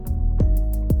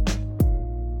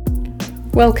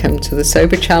Welcome to the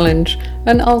Sober Challenge,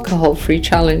 an alcohol-free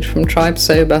challenge from Tribe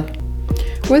Sober.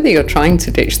 Whether you're trying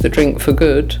to ditch the drink for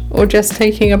good or just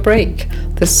taking a break,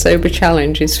 the Sober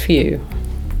Challenge is for you.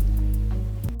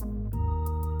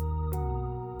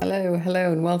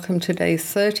 Hello and welcome to day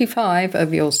 35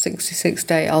 of your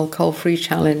 66-day alcohol-free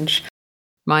challenge.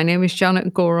 My name is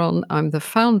Janet Goron. I'm the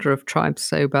founder of Tribe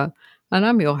Sober and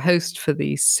I'm your host for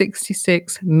these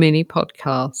 66 mini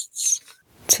podcasts.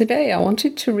 Today I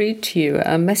wanted to read to you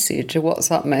a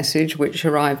WhatsApp message which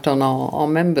arrived on our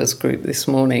members group this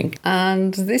morning.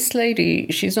 And this lady,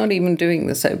 she's not even doing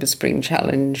the Sober Spring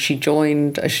Challenge. She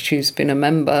joined, she's been a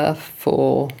member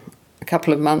for a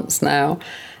couple of months now,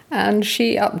 and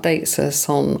she updates us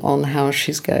on how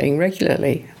she's going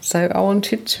regularly. So I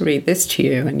wanted to read this to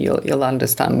you and you'll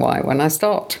understand why when I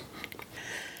start.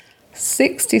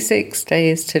 66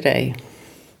 days today.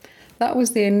 That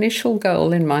was the initial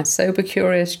goal in my Sober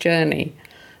Curious journey,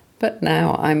 but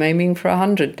now I'm aiming for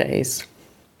 100 days.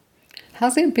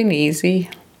 Has it been easy?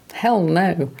 Hell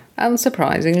no, and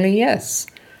surprisingly yes.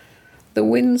 The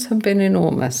wins have been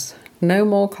enormous. No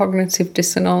more cognitive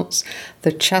dissonance,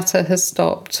 the chatter has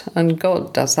stopped, and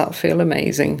God, does that feel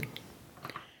amazing.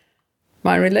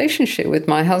 My relationship with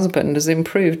my husband has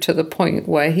improved to the point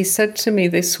where he said to me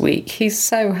this week he's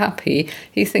so happy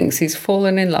he thinks he's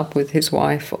fallen in love with his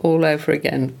wife all over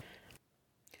again.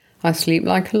 I sleep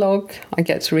like a log. I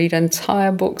get to read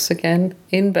entire books again,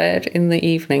 in bed in the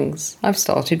evenings. I've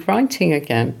started writing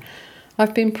again.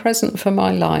 I've been present for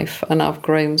my life and I've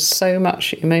grown so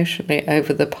much emotionally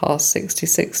over the past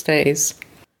 66 days.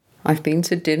 I've been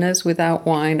to dinners without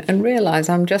wine and realise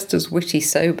I'm just as witty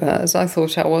sober as I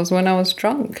thought I was when I was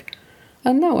drunk.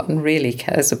 And no one really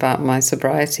cares about my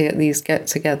sobriety at these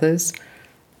get-togethers.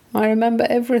 I remember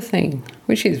everything,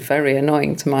 which is very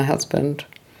annoying to my husband.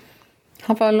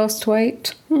 Have I lost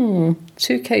weight? 2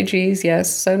 kgs,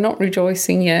 yes, so not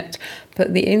rejoicing yet,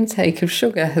 but the intake of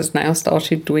sugar has now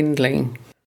started dwindling.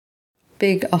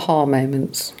 Big aha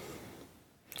moments.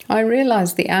 I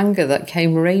realised the anger that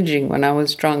came raging when I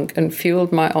was drunk and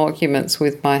fueled my arguments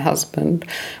with my husband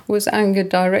was anger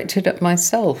directed at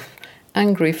myself,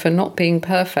 angry for not being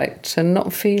perfect and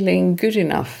not feeling good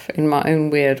enough in my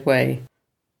own weird way.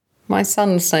 My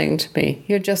son's saying to me,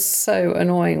 "You're just so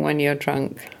annoying when you're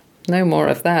drunk." No more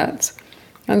of that.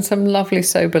 And some lovely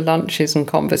sober lunches and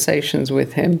conversations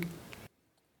with him.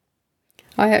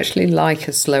 I actually like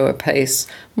a slower pace,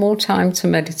 more time to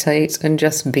meditate and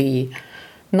just be.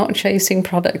 Not chasing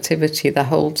productivity the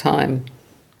whole time.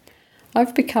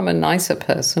 I've become a nicer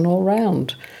person all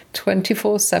round.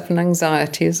 24/7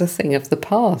 anxiety is a thing of the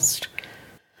past.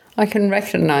 I can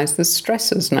recognise the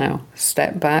stressors now,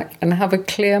 step back and have a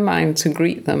clear mind to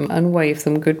greet them and wave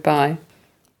them goodbye.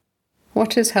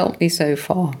 What has helped me so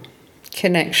far?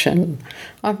 Connection.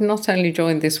 I've not only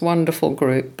joined this wonderful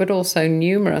group, but also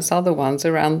numerous other ones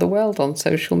around the world on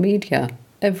social media.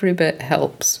 Every bit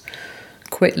helps.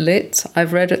 Quit lit,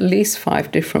 I've read at least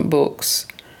 5 different books.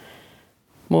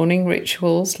 Morning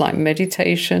rituals like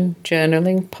meditation,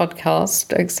 journaling,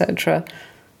 podcast, etc.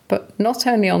 But not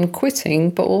only on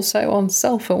quitting, but also on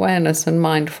self-awareness and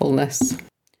mindfulness.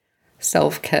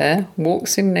 Self-care,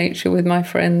 walks in nature with my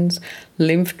friends,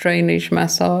 lymph drainage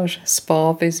massage,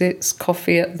 spa visits,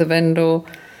 coffee at the vendor.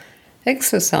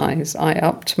 Exercise, I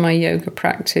upped my yoga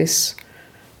practice.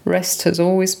 Rest has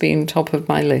always been top of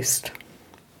my list.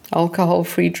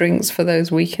 Alcohol-free drinks for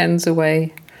those weekends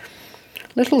away.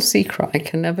 Little secret, I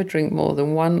can never drink more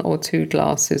than 1 or 2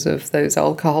 glasses of those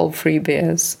alcohol-free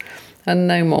beers, and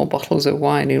no more bottles of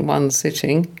wine in one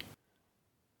sitting.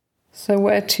 So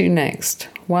where to next?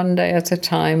 One day at a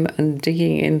time and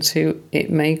digging into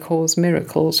It May Cause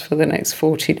Miracles for the next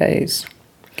 40 days.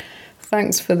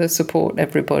 Thanks for the support,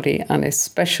 everybody, and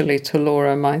especially to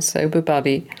Laura, my sober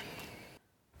buddy.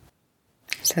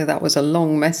 So that was a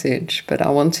long message, but I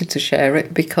wanted to share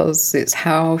it because it's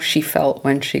how she felt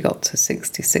when she got to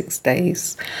 66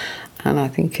 days. And I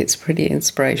think it's pretty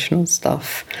inspirational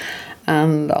stuff.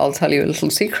 And I'll tell you a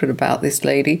little secret about this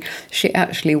lady. She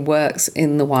actually works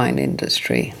in the wine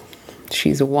industry.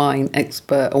 She's a wine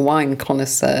expert, a wine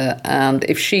connoisseur, and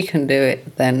if she can do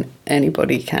it, then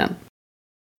anybody can.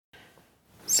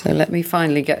 So let me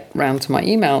finally get round to my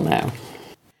email now.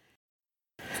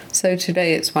 So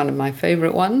today it's one of my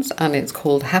favourite ones and it's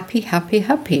called Happy, Happy,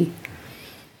 Happy.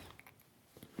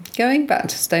 Going back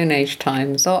to Stone Age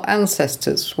times, our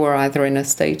ancestors were either in a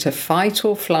state of fight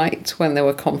or flight when they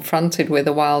were confronted with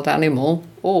a wild animal,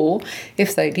 or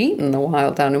if they'd eaten the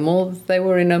wild animal, they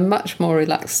were in a much more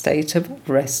relaxed state of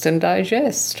rest and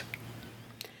digest.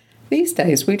 These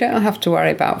days, we don't have to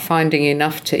worry about finding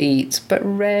enough to eat, but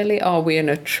rarely are we in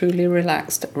a truly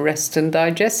relaxed rest and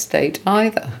digest state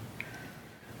either.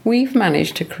 We've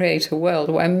managed to create a world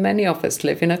where many of us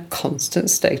live in a constant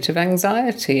state of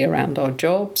anxiety around our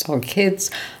jobs, our kids,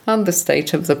 and the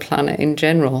state of the planet in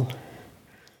general.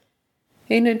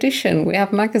 In addition, we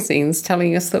have magazines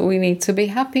telling us that we need to be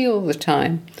happy all the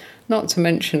time, not to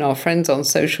mention our friends on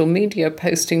social media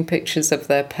posting pictures of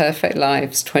their perfect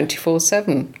lives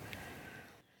 24/7.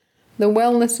 The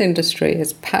wellness industry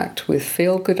is packed with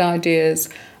feel-good ideas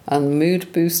and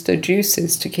mood booster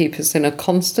juices to keep us in a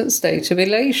constant state of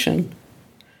elation.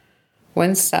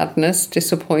 When sadness,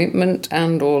 disappointment,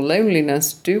 and/or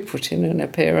loneliness do put in an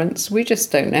appearance, we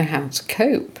just don't know how to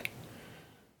cope.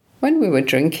 When we were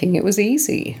drinking, it was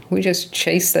easy. We just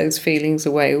chased those feelings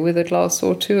away with a glass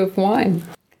or two of wine.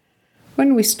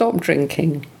 When we stop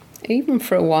drinking, even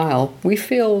for a while, we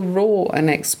feel raw and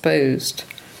exposed.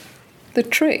 The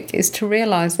trick is to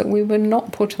realize that we were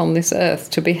not put on this earth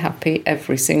to be happy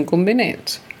every single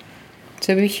minute.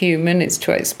 To be human is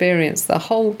to experience the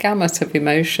whole gamut of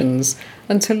emotions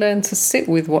and to learn to sit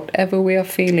with whatever we are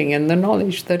feeling in the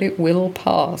knowledge that it will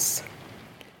pass.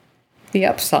 The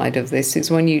upside of this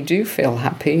is when you do feel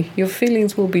happy, your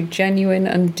feelings will be genuine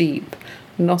and deep,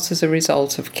 not as a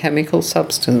result of chemical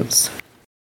substance.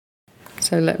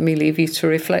 So let me leave you to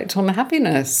reflect on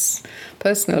happiness.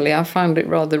 Personally, I found it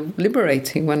rather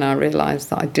liberating when I realised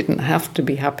that I didn't have to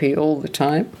be happy all the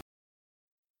time.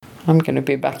 I'm going to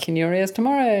be back in your ears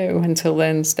tomorrow. Until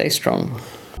then, stay strong.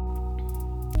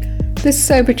 This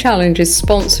Sober Challenge is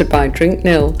sponsored by Drink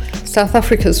Nil, South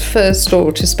Africa's first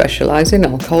store to specialise in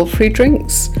alcohol-free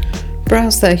drinks.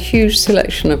 Browse their huge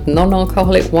selection of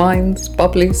non-alcoholic wines,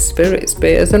 bubblies, spirits,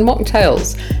 beers and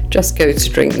mocktails. Just go to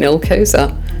Drink Nil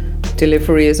Kosa.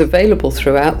 Delivery is available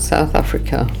throughout South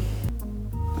Africa.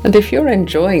 And if you're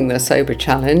enjoying the Sober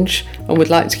Challenge and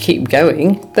would like to keep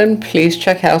going, then please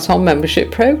check out our membership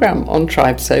programme on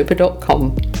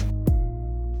tribesober.com.